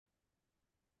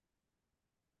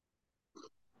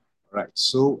Right.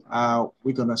 So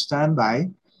we're gonna stand by,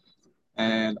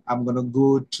 and I'm gonna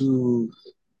go to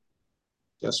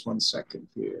just 1 second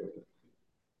here.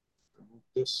 Remove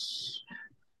this.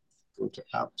 Go to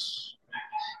apps.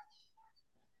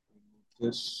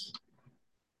 Remove this,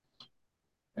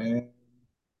 and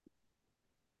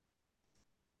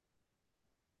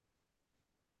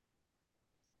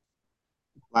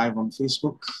live on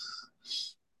Facebook.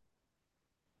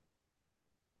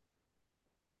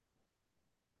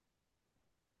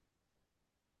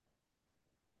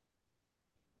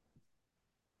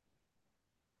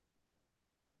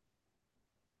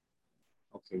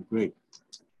 Okay, great.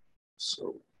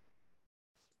 So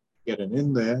getting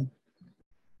in there.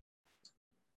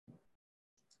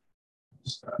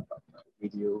 Start up my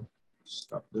video.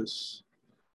 Stop this.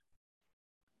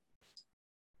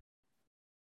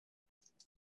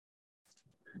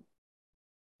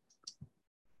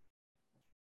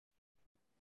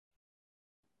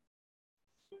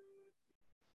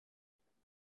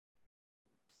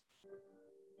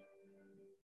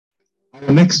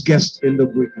 Our next guest in the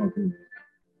breakout room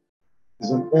is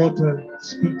an author,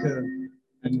 speaker,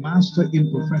 and master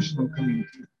in professional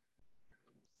communication.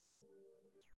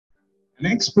 An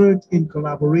expert in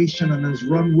collaboration and has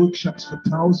run workshops for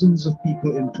thousands of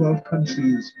people in 12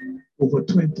 countries over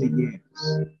 20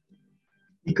 years.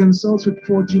 He consults with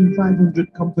Fortune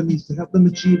 500 companies to help them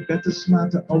achieve better,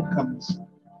 smarter outcomes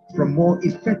from more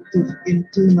effective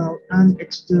internal and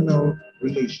external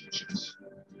relationships.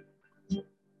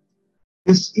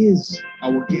 This is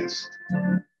our guest.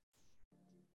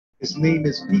 His name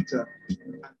is Peter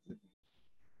Anthony.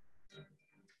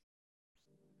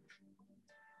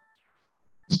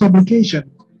 His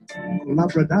publication,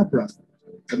 Collabradabra,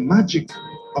 The Magic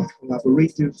of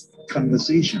Collaborative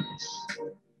Conversations.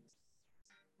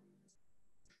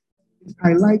 It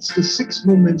highlights the 6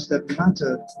 moments that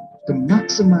matter to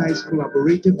maximize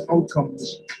collaborative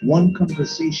outcomes, one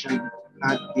conversation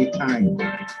at a time.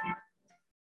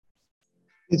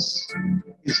 This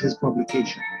is his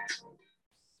publication.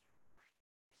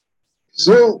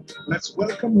 So let's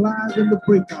welcome live in the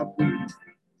breakout room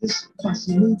this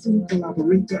fascinating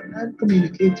collaborator and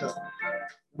communicator,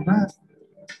 Matt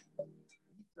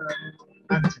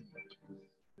Anthony.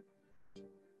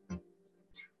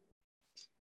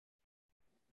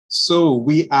 So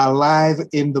we are live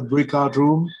in the breakout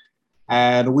room,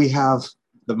 and we have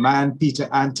the man Peter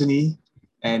Anthony,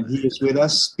 and he is with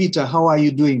us. Peter, how are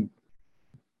you doing?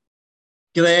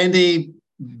 G'day, Andy.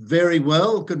 Very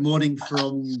well. Good morning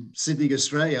from Sydney,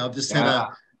 Australia. I've just had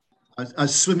a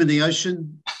swim in the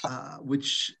ocean,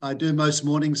 which I do most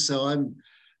mornings, so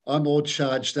I'm all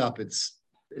charged up. It's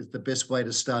the best way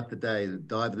to start the day,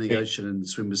 dive in the ocean and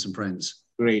swim with some friends.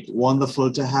 Great.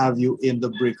 Wonderful to have you in the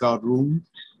breakout room.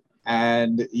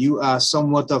 And you are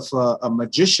somewhat of a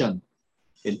magician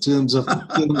in terms of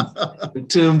the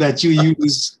term that you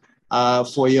use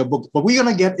for your book. But we're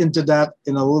going to get into that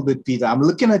in a little bit, Peter. I'm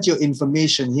looking at your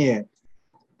information here,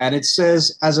 and it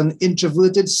says, as an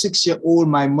introverted 6-year-old,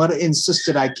 my mother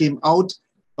insisted I came out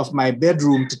of my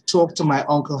bedroom to talk to my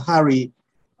Uncle Harry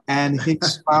and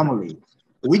his family.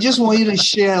 We just want you to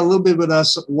share a little bit with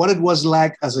us what it was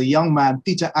like as a young man,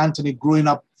 Peter Anthony, growing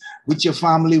up with your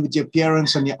family, with your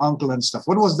parents and your uncle and stuff.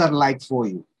 What was that like for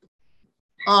you?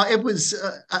 It was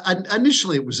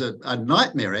initially it was a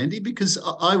nightmare, Andy, because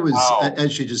I was,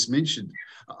 as you just mentioned,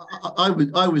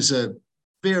 I was a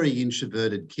very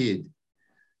introverted kid,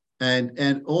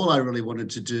 and all I really wanted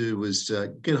to do was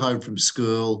get home from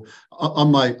school.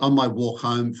 On my walk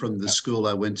home from the school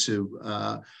I went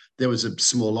to, there was a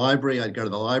small library. I'd go to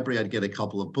the library. I'd get a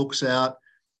couple of books out.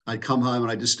 I'd come home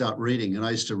and I'd just start reading. And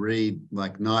I used to read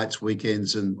like nights,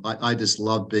 weekends, and I just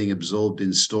loved being absorbed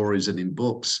in stories and in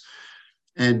books.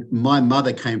 And my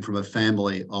mother came from a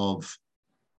family of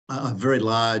a very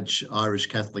large Irish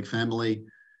Catholic family.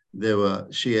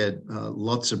 She had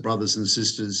lots of brothers and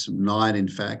sisters, 9 in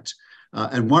fact.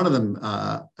 And one of them,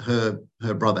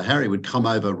 her brother Harry, would come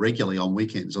over regularly on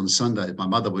weekends, on Sundays. My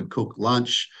mother would cook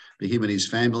lunch for him and his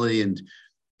family, and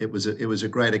it was a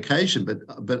great occasion.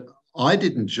 But I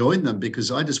didn't join them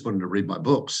because I just wanted to read my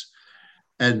books.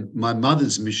 And my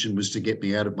mother's mission was to get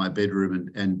me out of my bedroom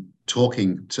and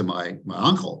talking to my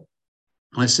uncle.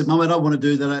 And I said, Mum, I don't want to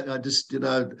do that. I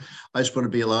just want to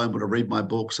be alone, want to read my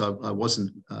books. I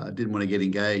didn't want to get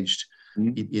engaged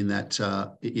in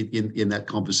that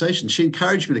conversation. She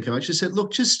encouraged me to come out. She said,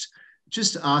 look, just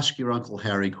just ask your Uncle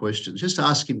Harry questions. Just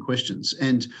ask him questions.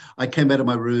 And I came out of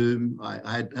my room.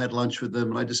 I had lunch with them,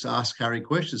 and I just asked Harry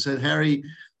questions. I said, Harry,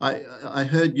 I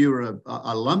heard you were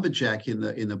a lumberjack in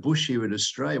the bush here in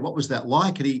Australia. What was that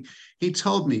like? And he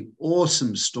told me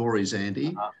awesome stories,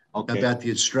 Andy, about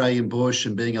the Australian bush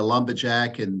and being a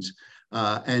lumberjack, and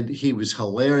he was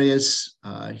hilarious.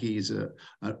 He's an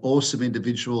awesome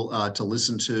individual to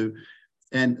listen to.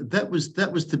 And that was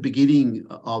the beginning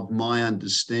of my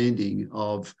understanding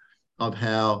of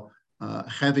how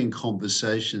having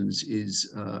conversations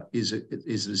is an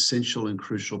essential and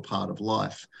crucial part of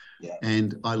life. Yeah.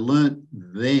 And I learned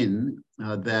then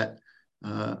that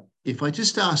if I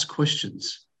just asked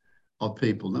questions of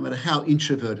people, no matter how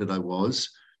introverted I was,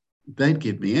 they'd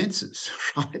give me answers,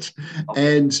 right?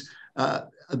 Okay. And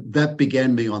that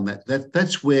began me on that.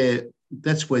 That's where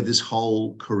this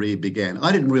whole career began.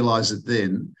 I didn't realize it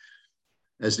then.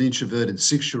 As an introverted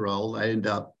 6-year-old, I ended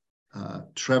up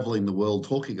traveling the world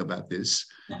talking about this,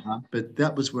 but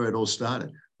that was where it all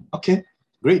started. Okay,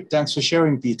 great. Thanks for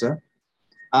sharing, Peter.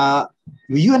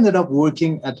 You ended up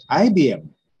working at IBM.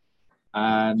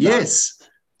 And, yes.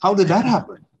 How did that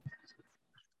happen?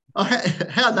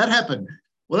 How that happened?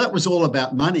 Well, that was all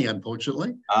about money,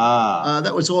 unfortunately.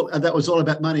 That was all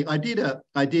about money. I did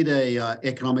a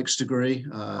economics degree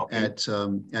at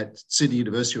Sydney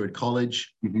University or at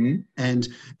college, and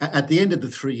at the end of the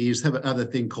 3 years, they have another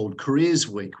thing called Careers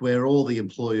Week, where all the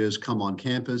employers come on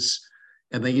campus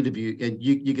and they interview, and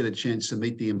you get a chance to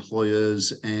meet the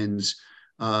employers and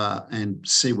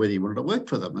see whether you wanted to work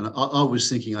for them. And I was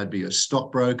thinking I'd be a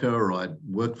stockbroker or I'd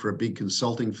work for a big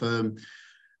consulting firm.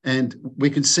 And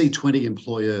we could see 20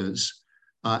 employers.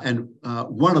 And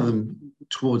one of them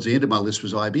towards the end of my list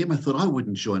was IBM. I thought I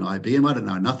wouldn't join IBM. I don't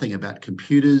know nothing about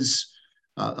computers.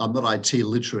 I'm not IT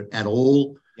literate at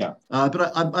all. Yeah.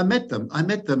 But I met them. I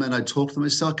met them and I talked to them.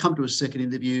 So I come to a second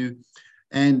interview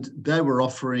and they were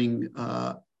offering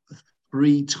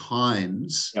 3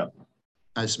 times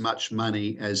as much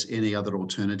money as any other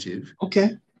alternative.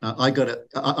 Okay. I got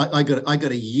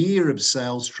a year of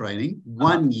sales training,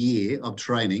 1 year of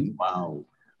training. Wow.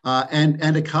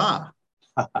 And a car.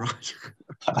 Right.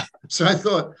 So I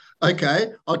thought,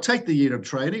 okay, I'll take the year of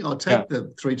training. I'll take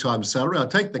the 3 times salary. I'll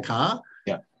take the car.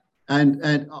 Yeah.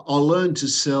 And I'll learn to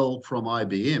sell from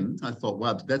IBM. I thought,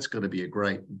 wow, that's going to be a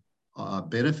great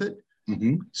benefit.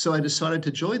 So I decided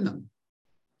to join them.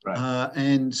 Right.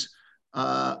 And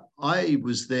I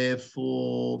was there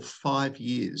for 5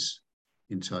 years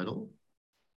in total.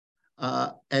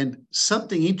 And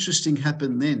something interesting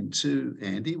happened then too,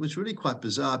 Andy. It was really quite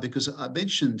bizarre because I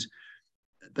mentioned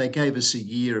they gave us a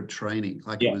year of training.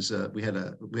 Like it was, we had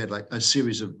like a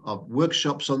series of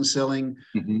workshops on selling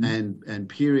and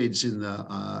periods in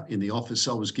the office.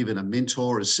 I was given a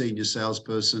mentor, a senior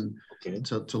salesperson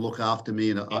to look after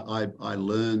me. And I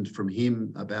learned from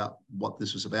him about what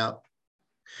this was about.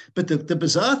 But the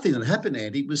bizarre thing that happened,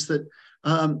 Andy, was that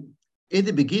in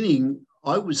the beginning,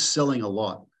 I was selling a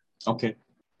lot. Okay.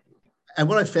 And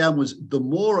what I found was the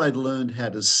more I learned how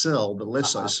to sell, the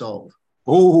less I sold.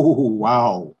 Oh,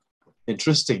 wow.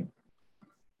 Interesting.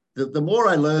 The more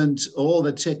I learned all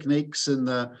the techniques and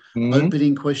the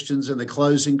opening questions and the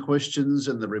closing questions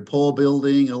and the rapport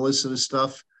building, all this sort of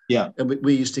stuff. Yeah. And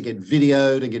we used to get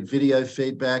video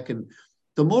feedback. And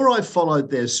the more I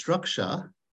followed their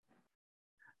structure,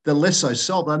 the less I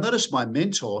sold. I noticed my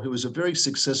mentor, who was a very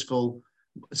successful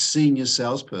senior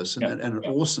salesperson and an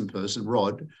awesome person,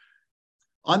 Rod,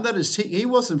 I noticed he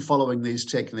wasn't following these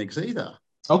techniques either.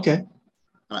 Okay.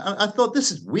 I thought,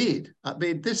 this is weird. I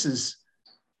mean,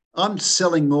 I'm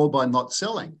selling more by not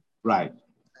selling. Right.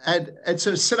 And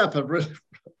so set up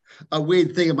a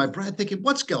weird thing in my brain, thinking,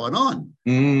 what's going on?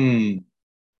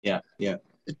 Yeah.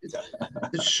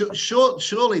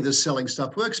 Surely the selling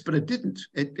stuff works, but it didn't.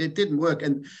 It didn't work.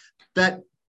 And that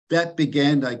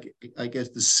began, I guess,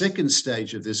 the second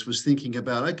stage of this was thinking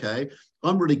about, okay,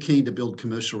 I'm really keen to build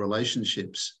commercial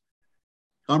relationships.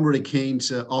 I'm really keen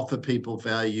to offer people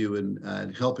value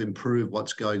and help improve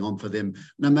what's going on for them,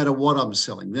 no matter what I'm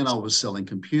selling. Then I was selling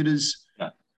computers,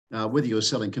 whether you're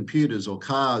selling computers or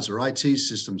cars or IT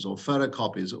systems or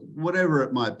photocopiers, or whatever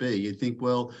it might be. You think,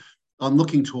 well, I'm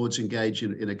looking towards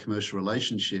engaging in a commercial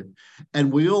relationship.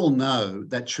 And we all know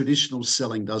that traditional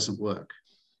selling doesn't work.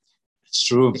 It's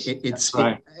true.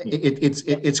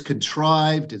 It's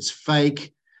contrived. It's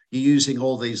fake. You're using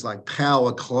all these like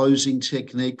power closing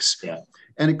techniques,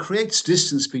 and it creates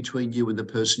distance between you and the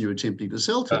person you're attempting to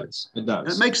sell to. It does. And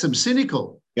it makes them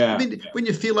cynical. Yeah. I mean, when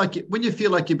you feel like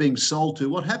you're being sold to,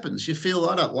 what happens? You feel,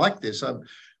 I don't like this. I'm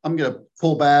going to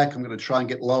pull back. I'm going to try and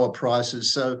get lower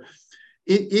prices. So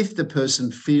if the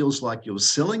person feels like you're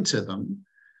selling to them,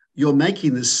 you're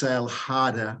making the sale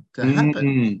harder to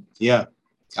happen. Yeah,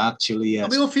 actually, yes.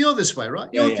 We all feel this way, right?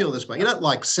 You Yeah, all feel this way. You don't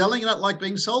like selling, you don't like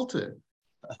being sold to.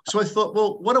 So I thought,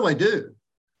 well, what do I do?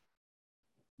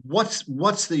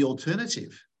 What's the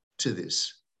alternative to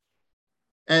this?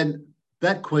 And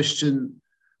that question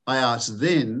I asked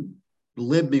then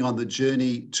led me on the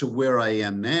journey to where I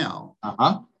am now,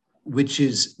 which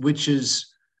is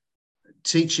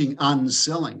teaching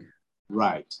unselling.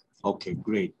 Right. Okay,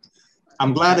 great.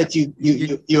 I'm glad that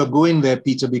you're going there,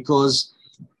 Peter, because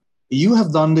you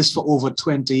have done this for over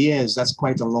 20 years. That's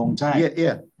quite a long time.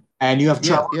 Yeah. And you have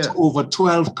traveled to over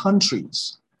 12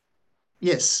 countries.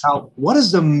 Yes. Now, what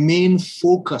is the main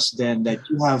focus then that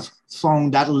you have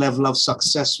found that level of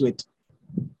success with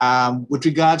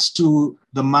regards to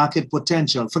the market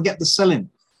potential? Forget the selling.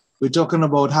 We're talking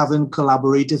about having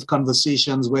collaborative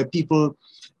conversations where people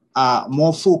are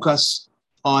more focused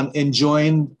on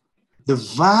enjoying the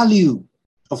value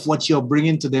of what you're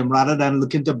bringing to them rather than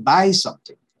looking to buy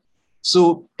something.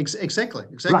 So exactly.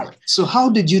 Right. So how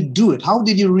did you do it? How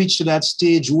did you reach to that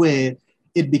stage where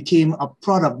it became a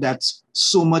product that's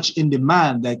so much in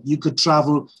demand that you could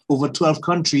travel over 12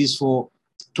 countries for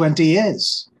 20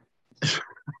 years?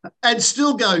 And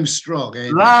still going strong,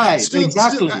 Andy. Right,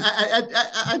 exactly.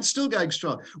 And still going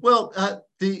strong. Well,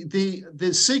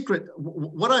 the secret,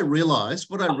 what I realized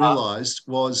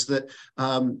was that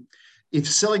if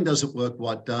selling doesn't work,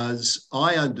 what does?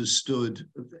 I understood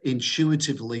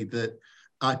intuitively that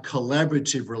a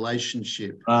collaborative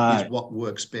relationship is what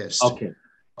works best. Okay.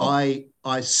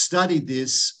 I studied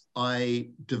this. I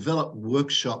developed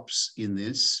workshops in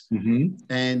this,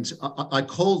 and I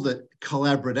called it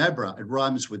Collaboradabra. It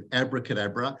rhymes with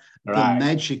abracadabra, the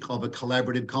magic of a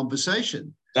collaborative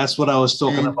conversation. That's what I was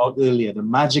talking about earlier, the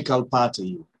magical part of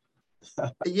you.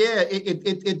 Yeah,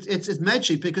 it's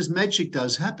magic, because magic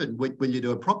does happen when you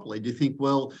do it properly. Do you think,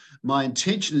 well, my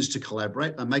intention is to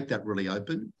collaborate. I make that really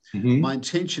open. My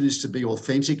intention is to be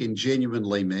authentic and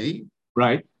genuinely me.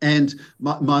 Right. And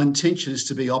my intention is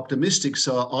to be optimistic.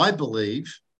 So I believe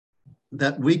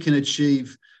that we can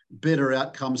achieve better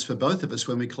outcomes for both of us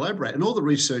when we collaborate. And all the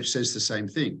research says the same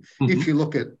thing. If you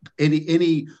look at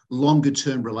any longer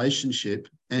term relationship,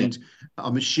 and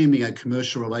I'm assuming a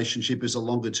commercial relationship is a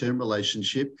longer term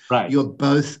relationship, you're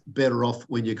both better off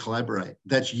when you collaborate.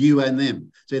 That's you and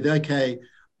them. So okay,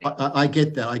 I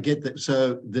get that.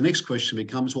 So the next question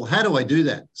becomes, well, how do I do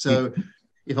that? So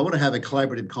if I want to have a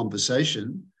collaborative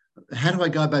conversation, how do I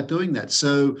go about doing that?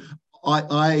 So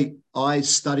I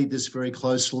studied this very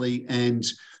closely, and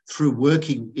through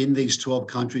working in these 12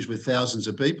 countries with thousands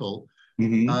of people,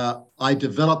 I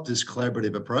developed this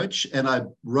collaborative approach, and I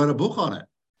wrote a book on it.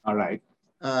 All right.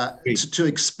 To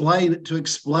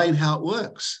explain how it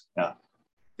works.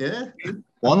 Yeah.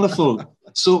 Wonderful.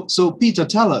 So Peter,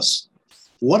 tell us,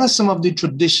 what are some of the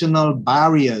traditional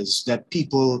barriers that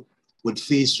people would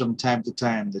face from time to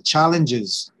time, the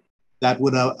challenges that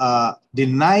would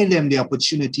deny them the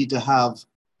opportunity to have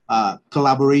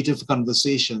collaborative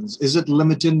conversations? Is it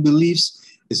limiting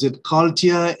beliefs? Is it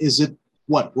culture? Is it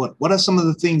what? What are some of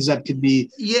the things that could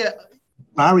be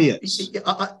barriers?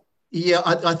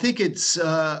 I think it's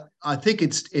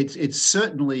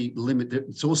certainly limited.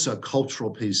 It's also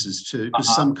cultural pieces too,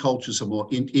 because some cultures are more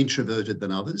introverted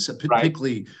than others,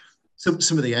 particularly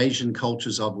some of the Asian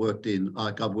cultures I've worked in.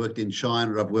 Like I've worked in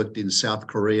China, I've worked in South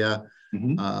Korea,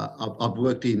 I've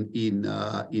worked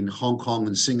in Hong Kong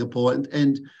and Singapore,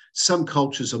 and some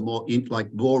cultures are more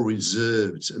more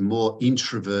reserved and more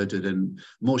introverted and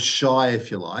more shy,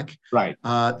 if you like. Right.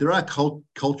 There are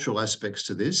cultural aspects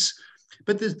to this,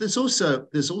 but there's also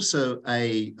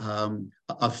a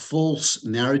false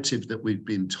narrative that we've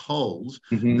been told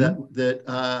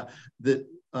that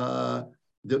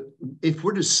if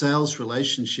we're in a sales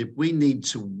relationship, we need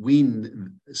to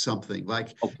win something.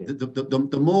 Like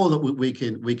the more that we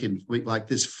can like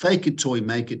this fake it till we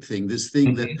make it thing, this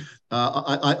thing that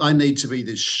I need to be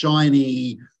this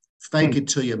shiny, fake it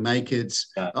till you make it,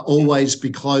 always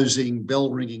be closing, bell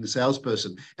ringing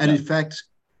salesperson. And in fact,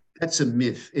 that's a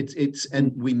myth.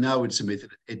 And we know it's a myth.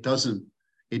 It doesn't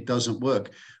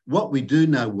work. What we do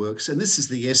know works, and this is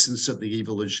the essence of the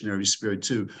evolutionary spirit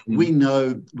too. We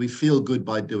know we feel good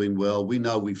by doing well. We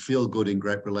know we feel good in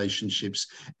great relationships,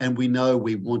 and we know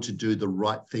we want to do the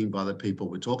right thing by the people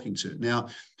we're talking to. Now,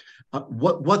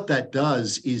 what that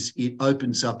does is it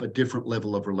opens up a different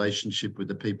level of relationship with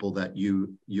the people that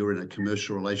you're in a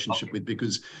commercial relationship with,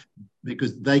 because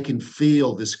they can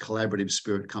feel this collaborative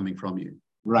spirit coming from you.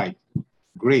 Right.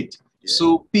 Great. Yeah.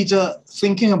 So, Peter,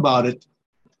 thinking about it,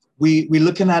 we're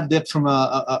looking at that from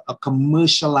a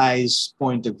commercialized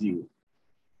point of view.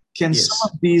 Can Yes. some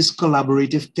of these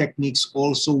collaborative techniques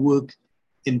also work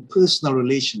in personal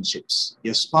relationships?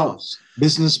 Your spouse,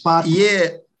 business partner? Yeah,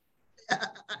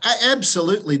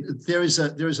 absolutely. There is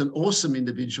an awesome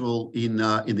individual in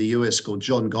the US called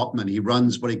John Gottman. He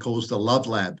runs what he calls the Love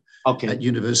Lab at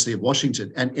University of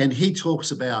Washington, and he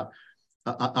talks about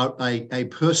a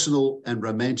personal and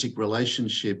romantic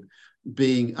relationship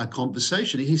being a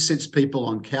conversation. He sets people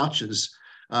on couches,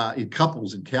 in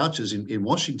couples and couches in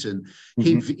Washington.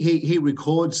 Mm-hmm. He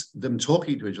records them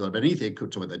talking to each other about anything.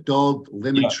 Could talk about the dog,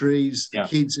 lemon trees, the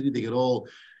kids, anything at all.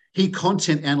 He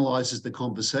content analyzes the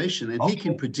conversation, and he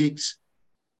can predict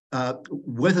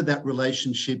whether that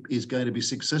relationship is going to be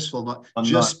successful or not,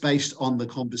 just based on the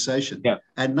conversation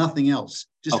and nothing else,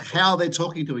 just how they're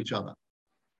talking to each other.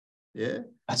 Yeah,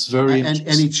 that's very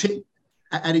interesting.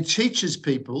 And he teaches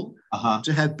people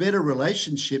to have better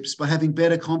relationships by having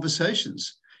better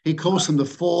conversations. He calls them the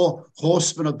 4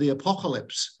 horsemen of the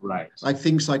apocalypse, like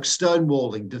things like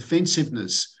stonewalling,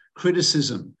 defensiveness,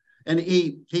 criticism. And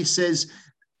he says,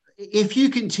 if you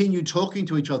continue talking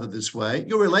to each other this way,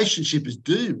 your relationship is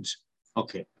doomed.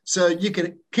 Okay. So you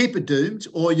can keep it doomed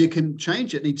or you can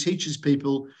change it. And he teaches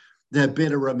people to have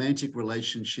better romantic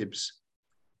relationships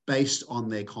based on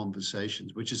their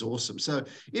conversations, which is awesome. So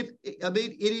it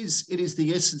is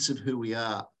the essence of who we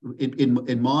are.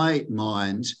 In my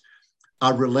mind,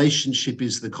 our relationship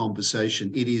is the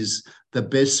conversation. It is the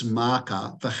best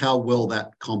marker for how well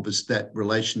that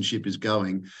relationship is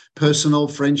going. Personal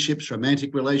friendships,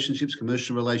 romantic relationships,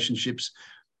 commercial relationships,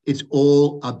 it's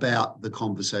all about the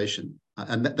conversation.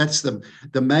 And that's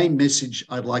the main message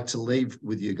I'd like to leave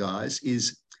with you guys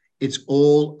is it's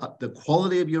all the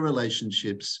quality of your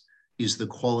relationships is the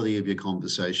quality of your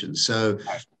conversations. So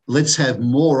let's have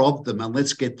more of them and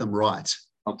let's get them right.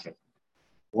 Okay.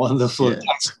 Wonderful. Yeah.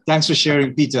 Thanks for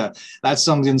sharing, Peter. That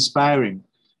sounds inspiring.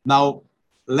 Now,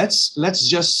 let's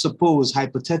just suppose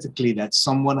hypothetically that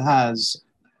someone has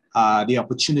the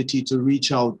opportunity to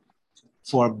reach out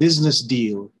for a business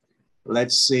deal,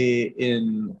 let's say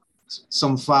in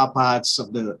some far parts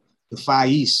of the Far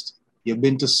East. You've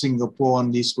been to Singapore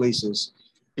and these places.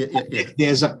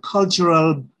 There's a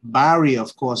cultural barrier,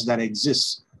 of course, that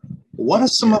exists. What are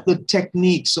some of the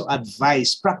techniques or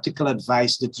advice, practical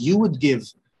advice that you would give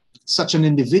such an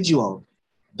individual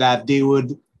that they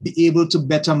would be able to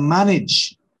better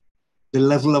manage the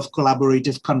level of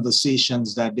collaborative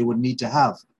conversations that they would need to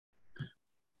have?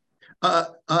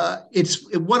 It's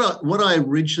what I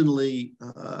originally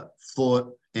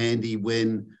thought, Andy,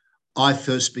 when I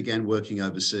first began working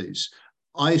overseas.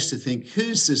 I used to think,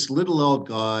 who's this little old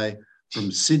guy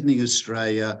from Sydney,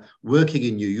 Australia, working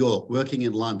in New York, working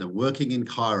in London, working in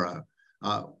Cairo,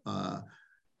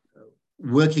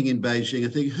 working in Beijing? I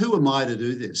think, who am I to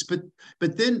do this? But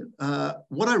then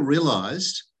what I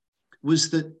realized was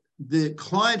that the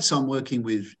clients I'm working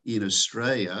with in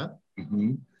Australia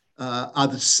are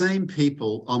the same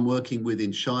people I'm working with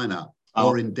in China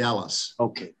or in Dallas.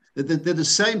 Okay. They're the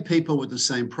same people with the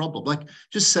same problem. Like,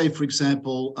 just say, for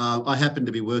example, I happen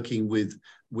to be working with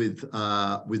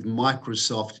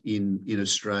Microsoft in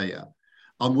Australia.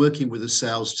 I'm working with a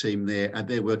sales team there, and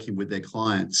they're working with their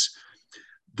clients.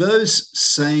 Those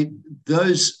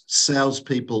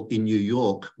salespeople in New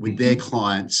York with their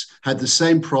clients have the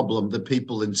same problem that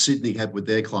people in Sydney have with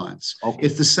their clients. Okay.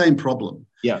 It's the same problem.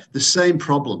 Yeah, the same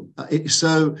problem.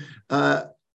 So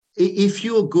if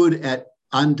you're good at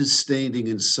understanding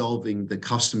and solving the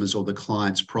customers or the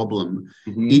client's problem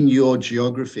in your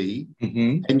geography,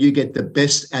 and you get the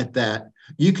best at that,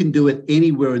 you can do it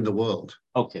anywhere in the world.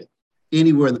 Okay.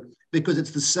 Anywhere because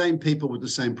it's the same people with the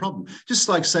same problem. Just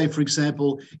like, say, for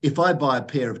example, if I buy a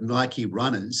pair of Nike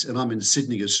runners and I'm in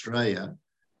Sydney, Australia,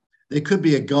 there could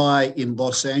be a guy in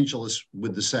Los Angeles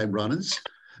with the same runners,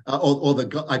 or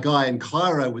a guy in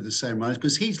Cairo with the same runners,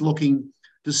 because he's looking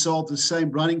to solve the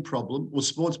same running problem or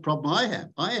sports problem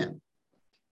I am.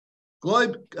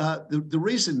 The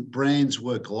reason brands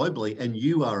work globally, and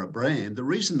you are a brand, the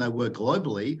reason they work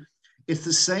globally, it's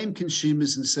the same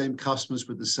consumers and same customers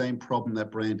with the same problem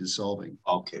that brand is solving.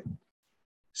 Okay.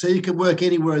 So you can work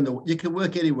anywhere in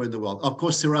the world. Of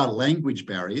course, there are language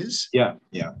barriers. Yeah.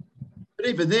 But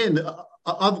even then,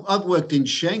 I've worked in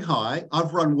Shanghai.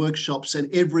 I've run workshops,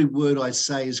 and every word I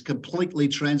say is completely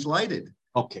translated.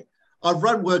 Okay. I've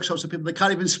run workshops with people that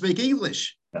can't even speak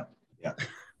English. Yeah.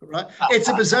 Right? It's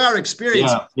a bizarre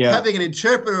experience having an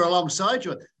interpreter alongside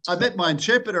you. I met my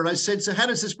interpreter and I said, so how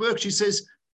does this work? She says,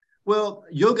 well,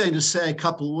 you're going to say a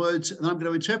couple of words and I'm going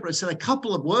to interpret. I said, a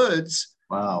couple of words?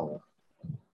 Wow.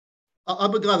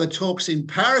 I'm a guy that talks in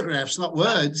paragraphs, not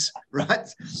words, right?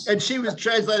 And she was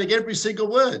translating every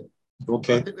single word.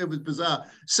 Okay. It was bizarre.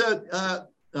 So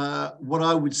what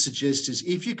I would suggest is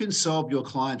if you can solve your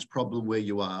client's problem where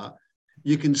you are,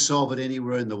 you can solve it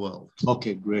anywhere in the world.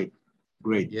 Okay, great.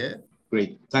 Yeah.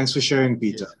 Great. Thanks for sharing,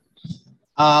 Peter.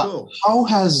 Yeah. Sure. How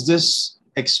has this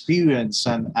experience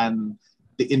and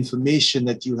the information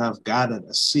that you have gathered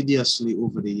assiduously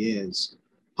over the years,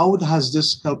 how has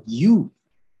this helped you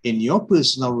in your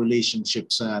personal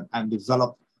relationships and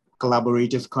develop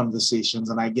collaborative conversations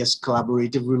and I guess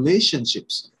collaborative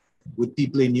relationships with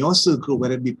people in your circle,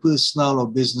 whether it be personal or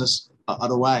business or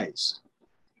otherwise?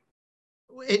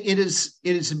 It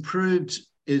has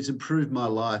improved my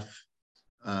life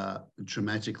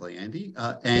dramatically, Andy,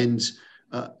 and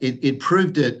it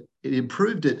improved it.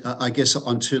 I guess,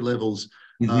 on two levels.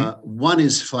 Mm-hmm. One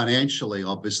is financially,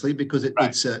 obviously, because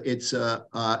it's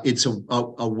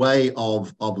a way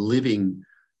of living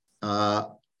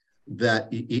that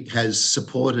it has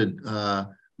supported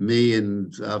me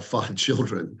and 5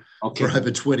 children for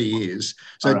over 20 years.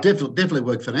 So definitely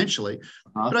worked financially.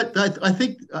 But I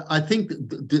think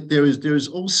that there is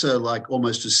also like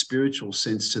almost a spiritual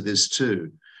sense to this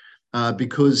too.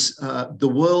 Because the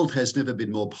world has never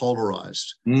been more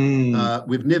polarized.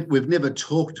 We've never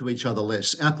talked to each other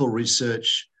less. Apple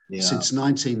research since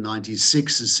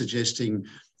 1996 is suggesting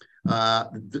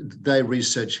they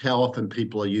research how often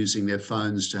people are using their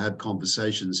phones to have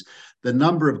conversations. The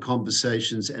number of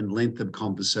conversations and length of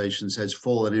conversations has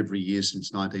fallen every year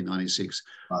since 1996.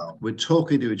 Wow. We're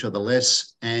talking to each other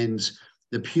less, and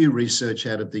the Pew research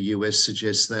out of the US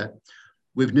suggests that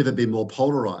we've never been more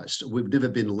polarized. We've never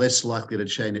been less likely to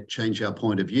change our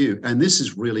point of view. And this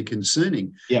is really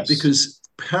concerning because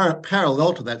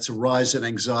parallel to that's a rise in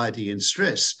anxiety and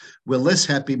stress. We're less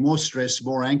happy, more stressed,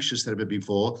 more anxious than ever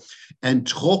before, and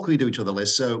talking to each other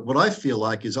less. So what I feel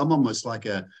like is I'm almost like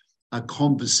a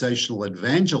conversational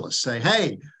evangelist. Say,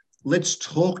 hey, let's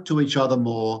talk to each other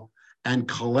more and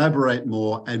collaborate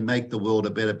more and make the world a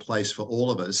better place for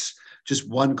all of us. Just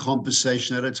one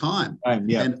conversation at a time.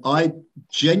 And I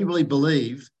genuinely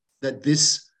believe that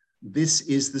this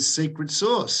is the secret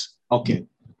sauce. Okay.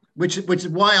 Which is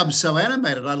why I'm so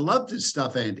animated. I love this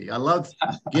stuff, Andy. I love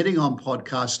getting on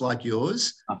podcasts like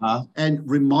yours and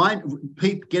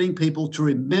getting people to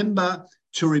remember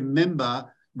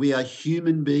we are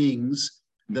human beings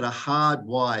that are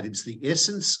hardwired. It's the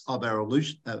essence of our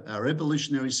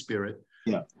evolutionary spirit.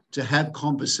 Yeah. To have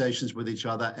conversations with each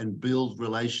other and build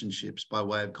relationships by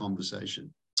way of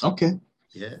conversation. Okay.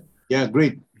 Yeah. Yeah,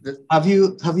 great. Have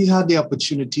you had the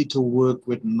opportunity to work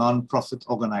with non-profit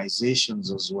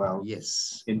organizations as well?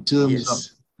 Yes. In terms of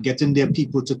getting their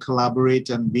people to collaborate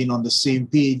and being on the same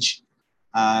page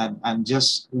and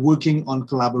just working on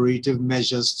collaborative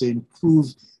measures to improve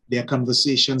their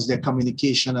conversations, their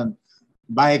communication, and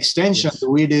by extension, the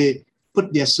way they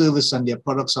put their service and their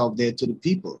products out there to the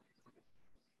people.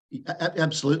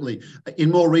 Absolutely.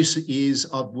 In more recent years,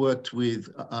 I've worked with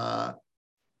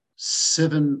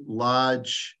 7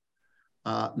 large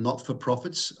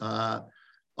not-for-profits. I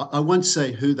won't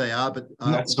say who they are, but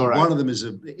That's all right. One of them is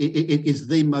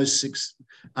the most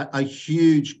a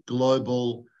huge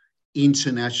global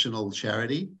international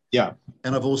charity. Yeah.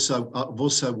 And I've also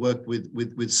worked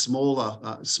with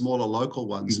smaller local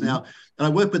ones. Mm-hmm. Now, and I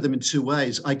work with them in 2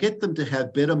 ways. I get them to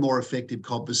have better, more effective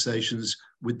conversations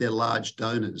with their large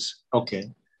donors.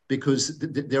 Okay. Because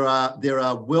there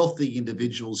are wealthy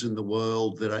individuals in the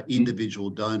world that are individual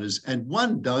donors, and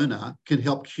one donor can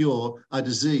help cure a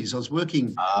disease. I was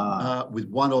working with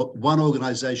one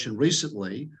organization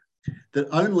recently that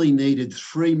only needed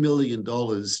 $3 million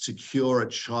to cure a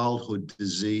childhood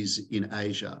disease in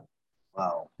Asia.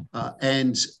 Wow.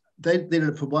 And they did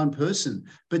it for one person,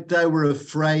 but they were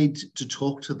afraid to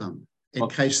talk to them in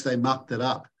case they mucked it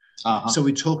up. So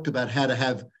we talked about how to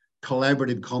have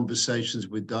collaborative conversations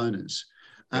with donors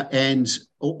and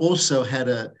also how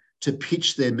to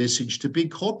pitch their message to big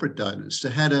corporate donors,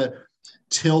 to how to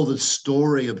tell the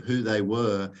story of who they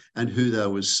were and who they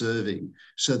were serving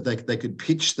so that they could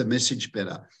pitch the message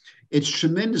better. It's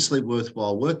tremendously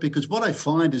worthwhile work because what I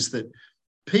find is that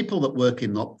people that work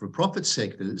in not-for-profit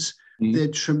sectors, they're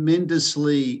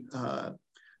tremendously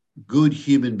good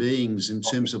human beings in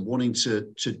terms of wanting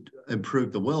to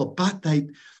improve the world,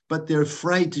 but they're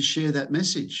afraid to share that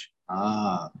message.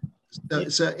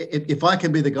 So if I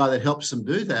can be the guy that helps them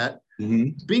do that,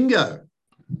 bingo,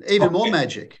 even more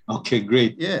magic. Okay,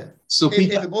 great. Yeah. So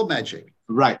Peter, even more magic.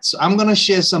 Right. So I'm going to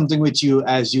share something with you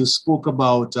as you spoke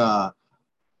about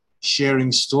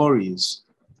sharing stories.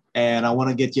 And I want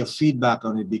to get your feedback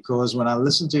on it because when I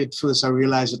listened to it first, I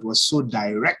realized it was so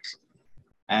direct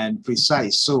and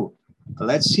precise. So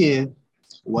let's hear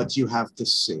what you have to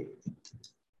say.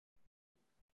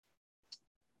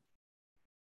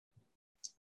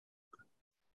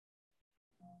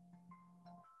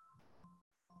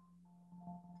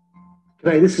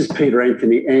 Hey, this is Peter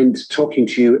Anthony, and talking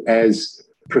to you as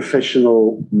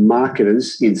professional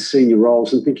marketers in senior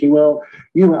roles and thinking, well,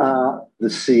 you are the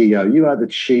CEO, you are the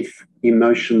chief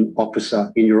emotion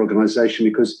officer in your organization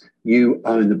because you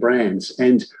own the brands.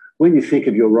 And when you think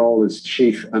of your role as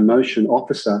chief emotion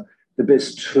officer, the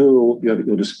best tool you have at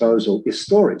your disposal is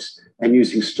stories, and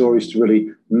using stories to really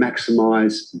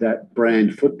maximize that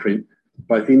brand footprint,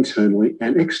 both internally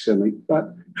and externally.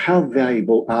 But how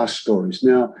valuable are stories?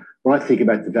 Now, when I think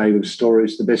about the value of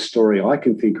stories, the best story I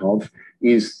can think of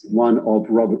is one of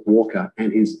Robert Walker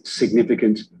and his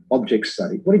significant object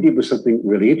study. What he did was something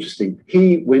really interesting.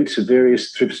 He went to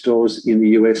various thrift stores in the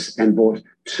US and bought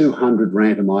 200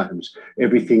 random items,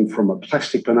 everything from a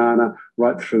plastic banana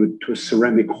right through to a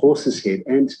ceramic horse's head.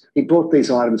 And he bought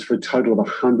these items for a total of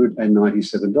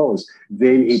 $197.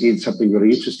 Then he did something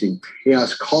really interesting. He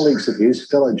asked colleagues of his,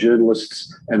 fellow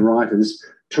journalists and writers,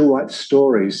 to write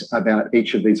stories about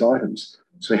each of these items.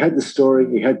 So he had the story,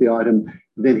 he had the item,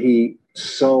 then he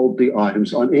sold the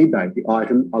items on eBay, the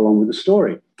item along with the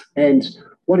story. And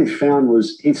what he found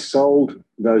was he sold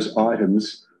those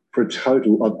items for a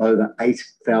total of over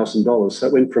 $8,000. So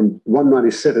it went from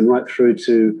 $197 right through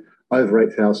to over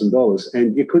 $8,000.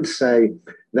 And you could say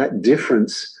that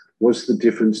difference was the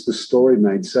difference the story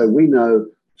made. So we know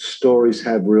stories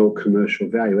have real commercial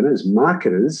value. And as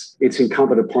marketers, it's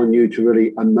incumbent upon you to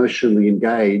really emotionally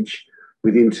engage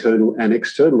with internal and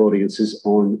external audiences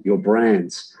on your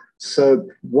brands. So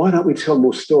why don't we tell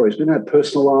more stories? In our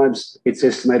personal lives, it's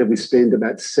estimated we spend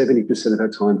about 70% of our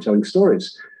time telling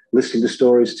stories, listening to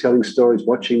stories, telling stories,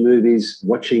 watching movies,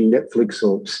 watching Netflix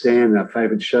or Stan, our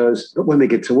favorite shows. But when we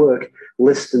get to work,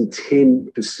 less than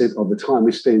 10% of the time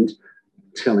we spend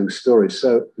telling stories.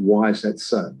 So why is that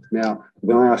so? Now,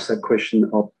 when I ask that question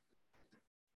of...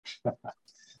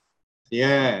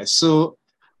 Yeah, so...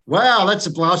 Wow, that's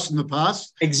a blast from the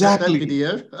past. Exactly. That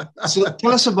video. So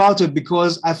tell us about it,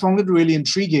 because I found it really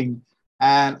intriguing.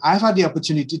 And I've had the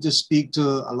opportunity to speak to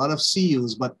a lot of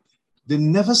CEOs, but they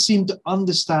never seem to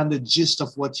understand the gist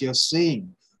of what you're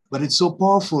saying. But it's so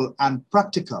powerful and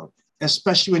practical,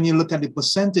 especially when you look at the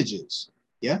percentages.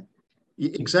 Yeah?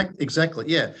 Exactly.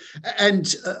 Yeah.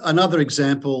 And another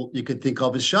example you could think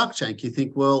of is Shark Tank. You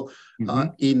think, well,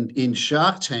 in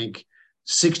Shark Tank,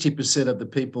 60% of the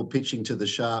people pitching to the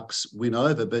sharks win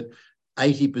over, but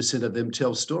 80% of them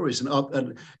tell stories.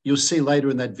 And you'll see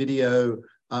later in that video,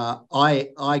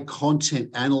 I content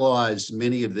analyzed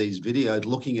many of these videos,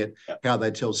 looking at how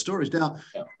they tell stories. Now,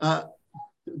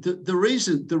 the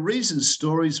reason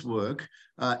stories work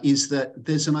is that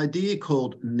there's an idea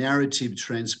called narrative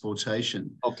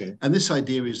transportation. Okay. And this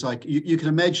idea is like, you can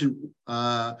imagine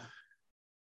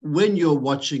when you're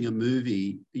watching a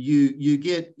movie, you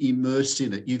get immersed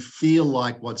in it. You feel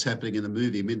like what's happening in the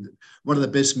movie. I mean, one of the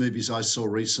best movies I saw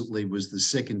recently was the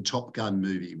second Top Gun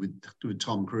movie with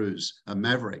Tom Cruise,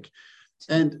 Maverick.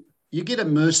 And you get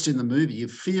immersed in the movie. You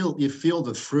feel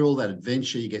the thrill, that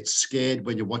adventure. You get scared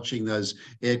when you're watching those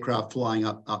aircraft flying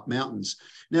up mountains.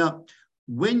 Now,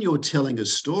 when you're telling a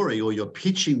story or you're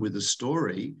pitching with a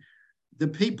story, the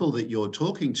people that you're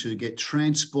talking to get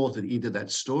transported into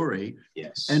that story.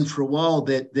 Yes. And for a while,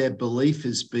 their belief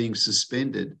is being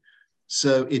suspended.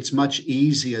 So it's much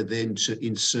easier then to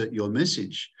insert your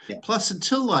message. Yeah. Plus,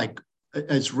 until like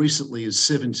as recently as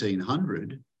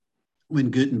 1700, when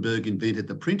Gutenberg invented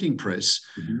the printing press,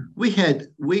 we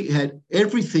had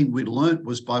everything we learnt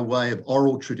was by way of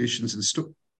oral traditions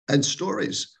and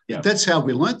stories. Yeah. That's how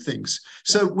we learnt things.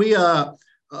 So we are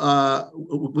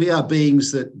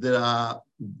beings that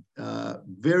are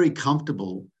very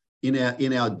comfortable in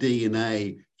our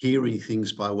DNA hearing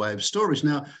things by way of stories.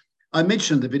 Now, I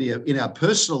mentioned in the video, in our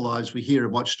personal lives, we hear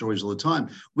and watch stories all the time.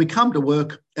 We come to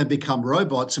work and become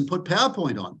robots and put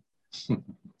PowerPoint on.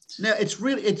 Now,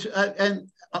 and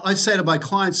I say to my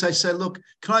clients, I say, look,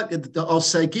 I'll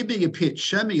say, give me a pitch,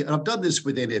 show me. And I've done this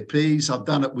with NFPs. I've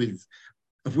done it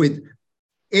with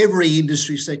every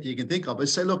industry sector you can think of. I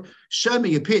say, look, show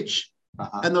me a pitch.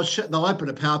 And they'll open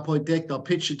a PowerPoint deck, they'll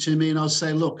pitch it to me, and I'll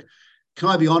say, look, can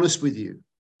I be honest with you,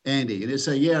 Andy? And they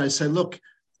say, yeah. And I say, look,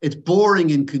 it's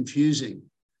boring and confusing.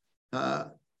 And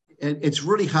it's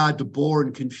really hard to bore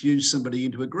and confuse somebody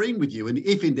into agreeing with you. And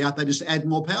if in doubt, they just add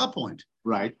more PowerPoint.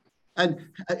 Right.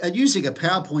 And using a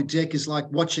PowerPoint deck is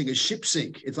like watching a ship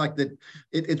sink. It's like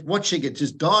it's watching it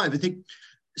just dive. I think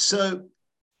so.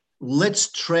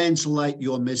 Let's translate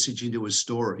your message into a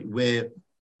story where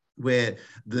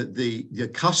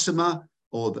the customer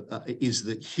is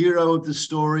the hero of the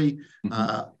story.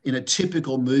 In a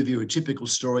typical movie or a typical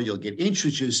story, you'll get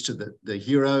introduced to the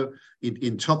hero.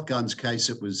 In Top Gun's case,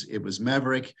 it was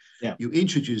Maverick. Yeah. You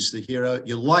introduce the hero.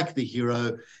 You like the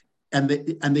hero. and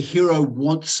the hero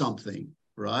wants something,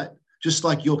 right? Just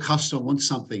like your customer wants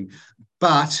something,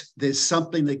 but there's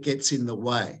something that gets in the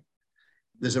way.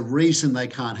 There's a reason they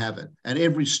can't have it. And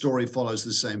every story follows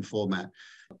the same format.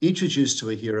 Introduced to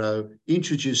a hero,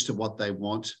 introduced to what they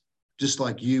want, just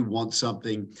like you want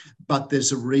something, but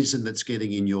there's a reason that's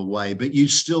getting in your way, but you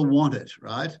still want it,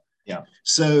 right? Yeah.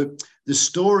 So the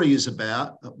story is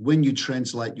about, when you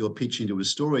translate your pitch into a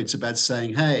story, it's about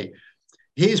saying, hey,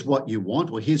 here's what you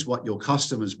want, or here's what your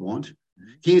customers want.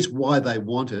 Here's why they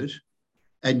want it.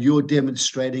 And you're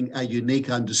demonstrating a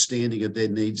unique understanding of their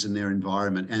needs and their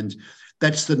environment. And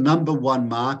that's the number one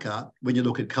marker when you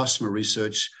look at customer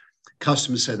research.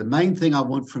 Customers say, the main thing I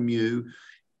want from you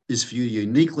is for you to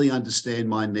uniquely understand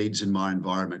my needs and my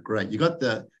environment. Great. You got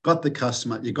the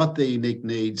customer, you got the unique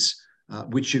needs,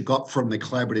 which you got from the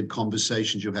collaborative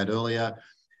conversations you had earlier.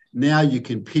 Now you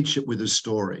can pitch it with a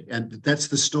story. And that's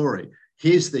the story.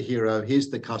 Here's the hero, here's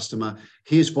the customer,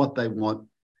 here's what they want.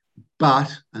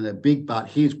 But, and a big but,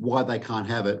 here's why they can't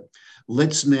have it.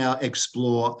 Let's now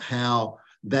explore how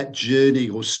that journey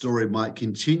or story might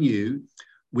continue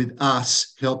with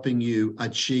us helping you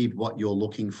achieve what you're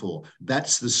looking for.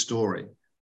 That's the story.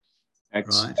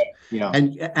 Right? Yeah.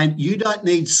 And you don't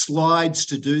need slides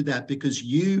to do that, because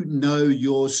you know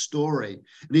your story.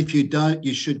 And if you don't,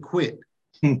 you should quit.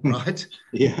 Right?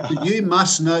 Yeah. But you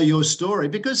must know your story,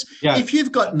 because if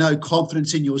you've got no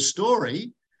confidence in your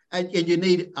story, and you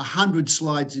need 100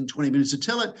 slides in 20 minutes to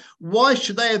tell it, why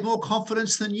should they have more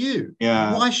confidence than you?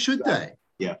 Yeah. Why should they?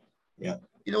 Yeah. Yeah.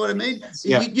 You know what I mean?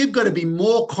 Yeah. You've got to be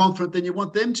more confident than you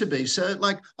want them to be. So,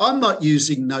 like, I'm not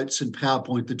using notes and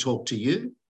PowerPoint to talk to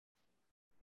you.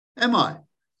 Am I?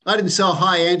 I didn't say, oh,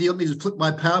 hi, Andy, let me just flip my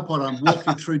PowerPoint and walk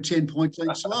you through 10 points on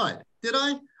each slide. Did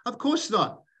I? Of course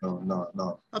not.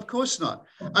 No. Of course not.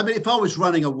 I mean, if I was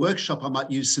running a workshop, I might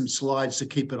use some slides to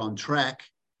keep it on track.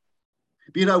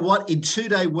 But you know what? In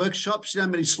 2-day workshops, you know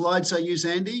how many slides I use,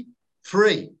 Andy?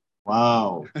 3.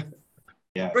 Wow.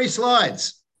 Yeah. 3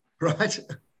 slides, right?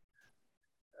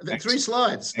 3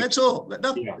 slides. That's all.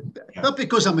 Not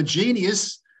because I'm a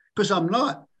genius, because I'm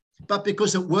not, but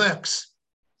because it works.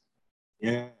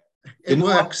 Yeah. It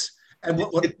works. And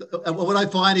what I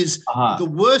find is the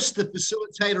worse the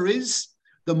facilitator is,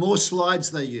 the more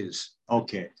slides they use.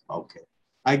 Okay.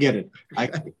 I get it.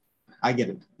 I get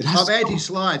it. I'm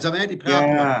anti-slides. I'm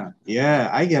anti-PowerPoint. Yeah,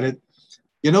 I get it.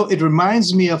 You know, it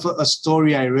reminds me of a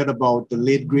story I read about the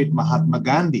late, great Mahatma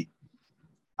Gandhi.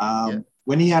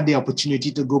 When he had the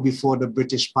opportunity to go before the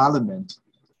British Parliament,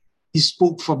 he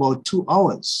spoke for about 2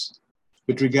 hours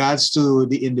with regards to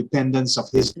the independence of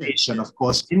his nation, of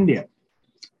course, India.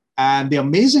 And the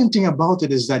amazing thing about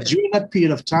it is that during that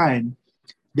period of time,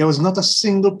 there was not a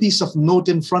single piece of note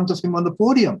in front of him on the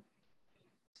podium.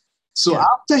 So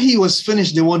after he was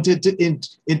finished, they wanted to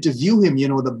interview him. You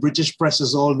know, the British press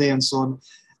is all there and so on.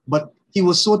 But he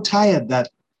was so tired that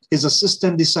his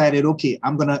assistant decided, okay,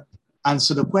 I'm going to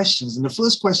answer the questions. And the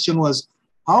first question was,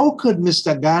 how could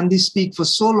Mr. Gandhi speak for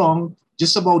so long,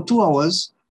 just about 2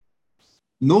 hours,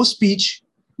 no speech,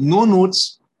 no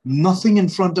notes, nothing in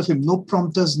front of him, no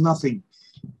prompters, nothing.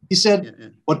 He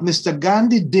said, what Mr.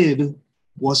 Gandhi did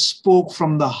was spoke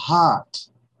from the heart.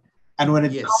 And when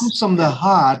it comes from the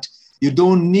heart, you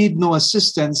don't need no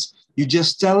assistance. You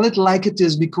just tell it like it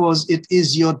is, because it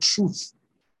is your truth.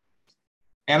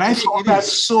 And I found that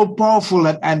so powerful.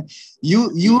 And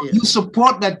you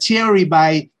support that theory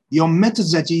by your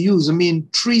methods that you use. I mean,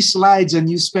 3 slides and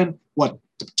you spent, what,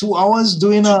 2 hours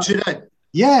doing a... 2 days.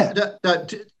 Yeah.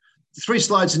 3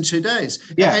 slides in 2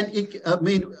 days. Yeah. And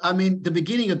I mean, the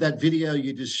beginning of that video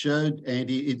you just showed,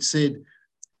 Andy, it said,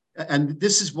 and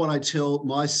this is what I tell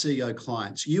my CEO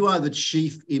clients, you are the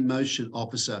chief emotion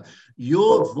officer.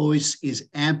 Your voice is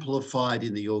amplified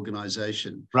in the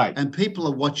organization. Right. And people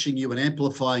are watching you and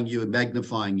amplifying you and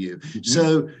magnifying you. Mm-hmm.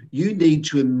 So you need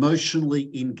to emotionally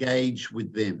engage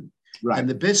with them. Right. And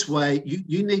the best way,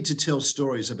 you need to tell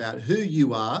stories about who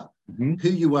you are, who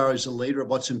you are as a leader, of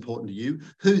what's important to you,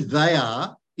 who they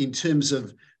are in terms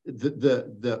of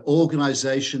the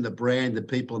organization, the brand, the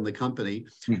people in the company,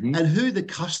 and who the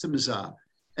customers are,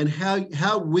 and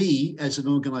how we as an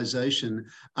organization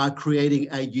are creating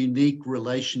a unique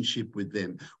relationship with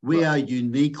them. We are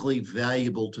uniquely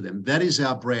valuable to them. That is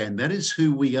our brand. That is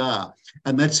who we are.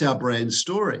 And that's our brand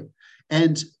story.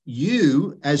 And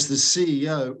you as the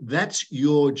CEO, that's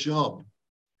your job.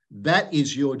 That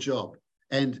is your job.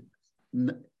 And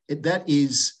that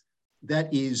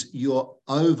is your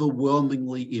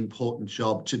overwhelmingly important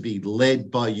job, to be led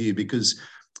by you, because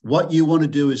what you want to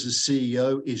do as a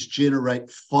CEO is generate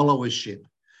followership,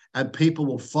 and people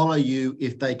will follow you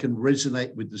if they can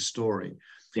resonate with the story.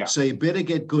 Yeah. So you better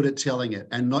get good at telling it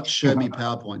and not show me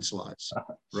PowerPoint slides,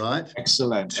 right?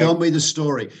 Excellent. Tell me the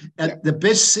story. And the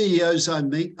best CEOs I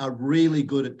meet are really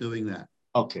good at doing that.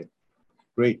 Okay.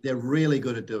 Great. They're really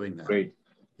good at doing that. Great.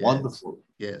 Yeah. Wonderful.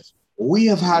 Yes. We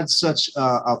have had such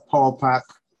a power pack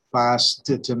past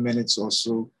 30 minutes or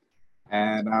so.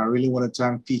 And I really want to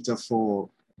thank Peter for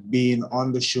being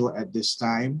on the show at this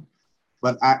time.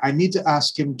 But I need to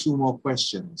ask him two more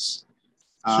questions.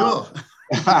 Sure.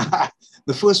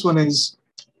 The first one is,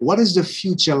 what is the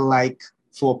future like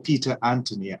for Peter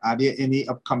Anthony? Are there any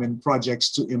upcoming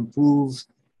projects to improve,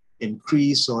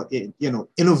 increase, or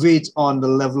innovate on the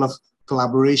level of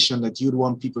collaboration that you'd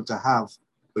want people to have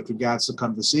with regards to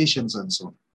conversations and so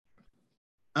on?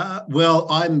 Well,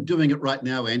 I'm doing it right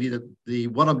now, Andy.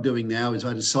 What I'm doing now is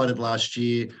I decided last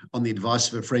year, on the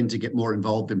advice of a friend, to get more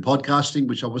involved in podcasting,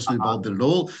 which I wasn't involved in at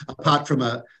all, apart from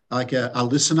a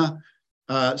listener.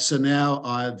 So now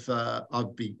I've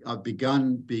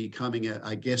begun becoming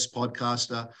a guest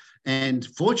podcaster, and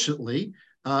fortunately,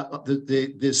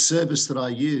 the service that I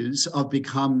use, I've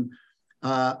become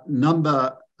one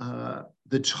of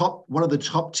the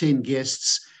top 10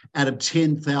 guests out of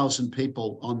 10,000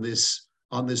 people on this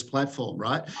platform,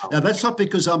 right? Now, that's not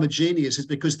because I'm a genius, it's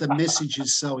because the message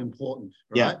is so important,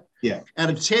 right? Yeah. Out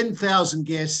of 10,000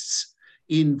 guests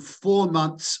in 4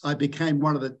 months, I became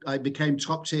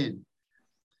top 10.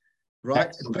 Right.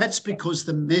 Excellent. That's because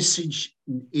the message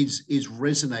is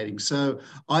resonating. So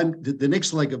the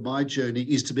next leg of my journey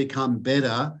is to become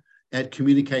better at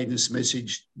communicating this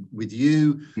message with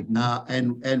you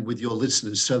and with your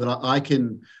listeners, so that I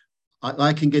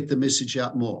can get the message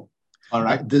out more. All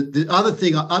right. The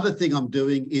other thing I'm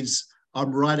doing is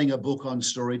I'm writing a book on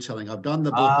storytelling. I've done the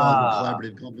book on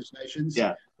collaborative conversations.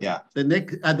 Yeah.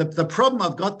 The problem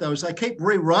I've got, though, is I keep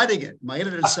rewriting it. My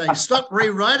editor's saying, stop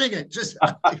rewriting it. Just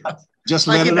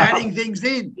I keep adding things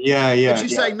in. Yeah. And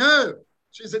she's saying, no.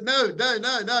 She said, no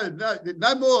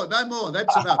more.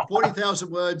 That's enough. 40,000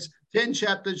 words, 10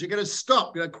 chapters. You're going to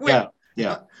stop. You're going to quit.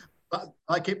 Yeah. But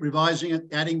I keep revising it,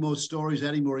 adding more stories,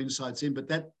 adding more insights in. But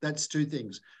that's two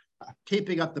things.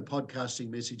 Keeping up the podcasting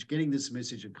message, getting this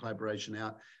message of collaboration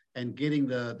out, and getting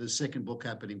the second book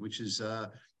happening, which is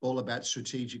all about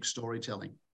strategic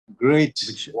storytelling. Great.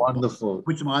 Wonderful.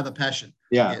 Which is my other passion.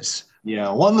 Yeah. Yes.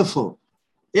 Yeah. Wonderful.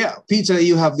 Yeah. Peter,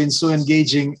 you have been so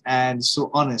engaging and so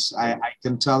honest. I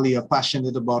can tell you're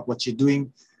passionate about what you're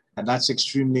doing, and that's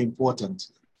extremely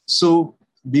important. So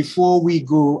before we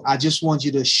go, I just want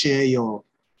you to share your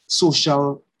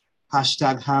social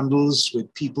hashtag handles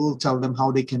with people. Tell them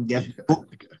how they can get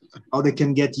booked, how they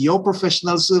can get your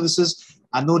professional services.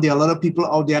 I know there are a lot of people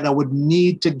out there that would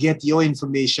need to get your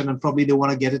information, and probably they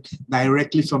want to get it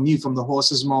directly from you, from the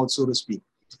horse's mouth, so to speak.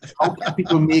 How can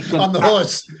people make on the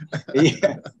horse?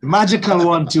 Yeah, magical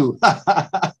one too.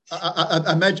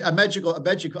 a magical,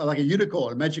 like a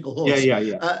unicorn, a magical horse.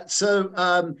 Yeah.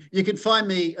 So you can find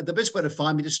me. The best way to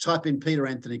find me, just type in Peter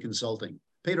Anthony Consulting.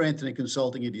 Peter Anthony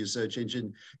Consulting into your search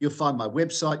engine. You'll find my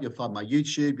website, you'll find my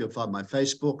YouTube, you'll find my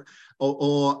Facebook,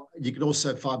 or you can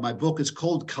also find my book. It's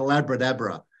called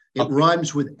Collaboradabra. It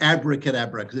rhymes with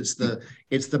abracadabra because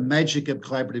it's the magic of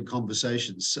collaborative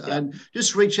conversations. Yeah. And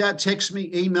just reach out, text me,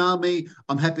 email me.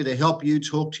 I'm happy to help you,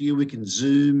 talk to you. We can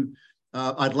Zoom.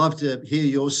 I'd love to hear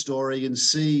your story and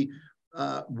see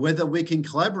whether we can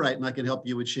collaborate and I can help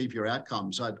you achieve your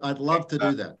outcomes. I'd love to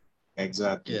do that.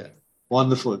 Exactly. Yeah.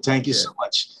 Wonderful. Thank you so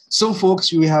much. So,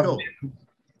 folks, we have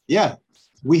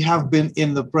been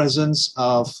in the presence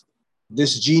of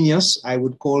this genius. I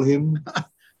would call him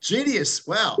genius.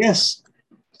 Wow. Yes.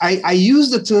 I use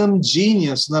the term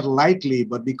genius not lightly,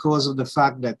 but because of the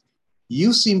fact that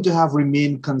you seem to have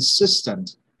remained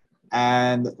consistent.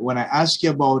 And when I ask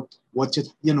you about what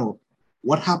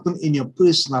happened in your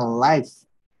personal life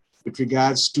with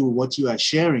regards to what you are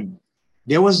sharing,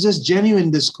 there was this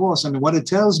genuine discourse. And what it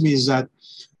tells me is that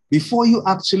before you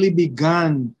actually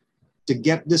began to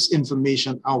get this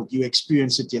information out, you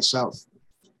experienced it yourself.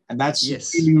 And that's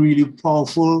really, really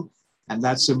powerful. And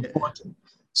that's important.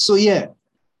 So,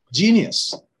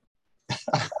 genius.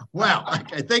 Wow.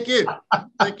 Okay. Thank you.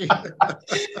 Thank you.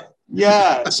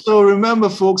 Yeah. So remember,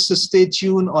 folks, to stay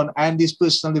tuned on Andy's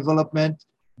Personal Development.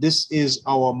 This is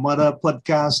our mother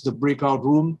podcast, The Breakout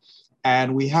Room.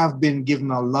 And we have been given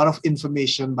a lot of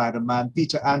information by the man,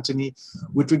 Peter Anthony,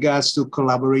 with regards to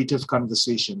collaborative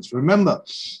conversations. Remember,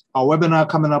 our webinar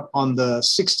coming up on the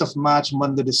 6th of March,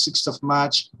 Monday, the 6th of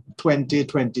March,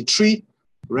 2023.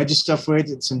 Register for it.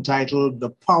 It's entitled The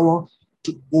Power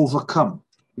to Overcome.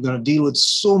 We're going to deal with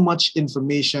so much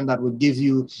information that will give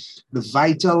you the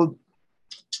vital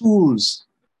tools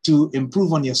to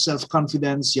improve on your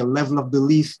self-confidence, your level of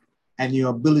belief, and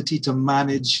your ability to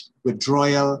manage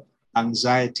withdrawal,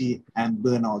 anxiety, and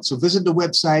burnout. So visit the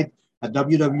website at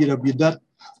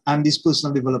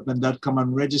www.andyspersonaldevelopment.com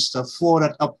and register for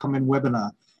that upcoming webinar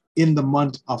in the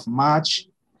month of March,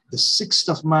 the 6th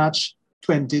of March,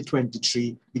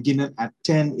 2023, beginning at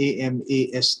 10 a.m.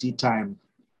 AST time.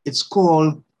 It's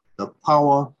called The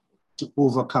Power to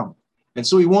Overcome. And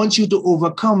so we want you to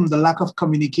overcome the lack of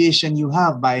communication you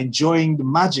have by enjoying the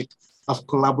magic of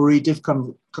collaborative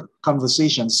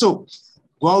conversation. So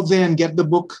go out there and get the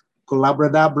book,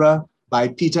 Collabradabra by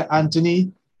Peter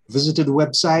Anthony. Visit the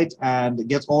website and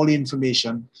get all the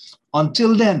information.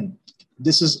 Until then,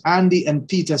 this is Andy and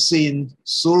Peter saying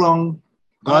so long.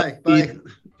 Bye. Bye.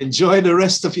 Enjoy the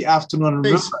rest of your afternoon.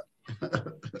 Peace.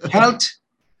 Remember, health,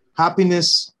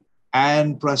 happiness,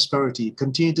 and prosperity.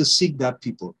 Continue to seek that,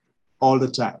 people, all the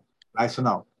time. Bye for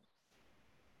now.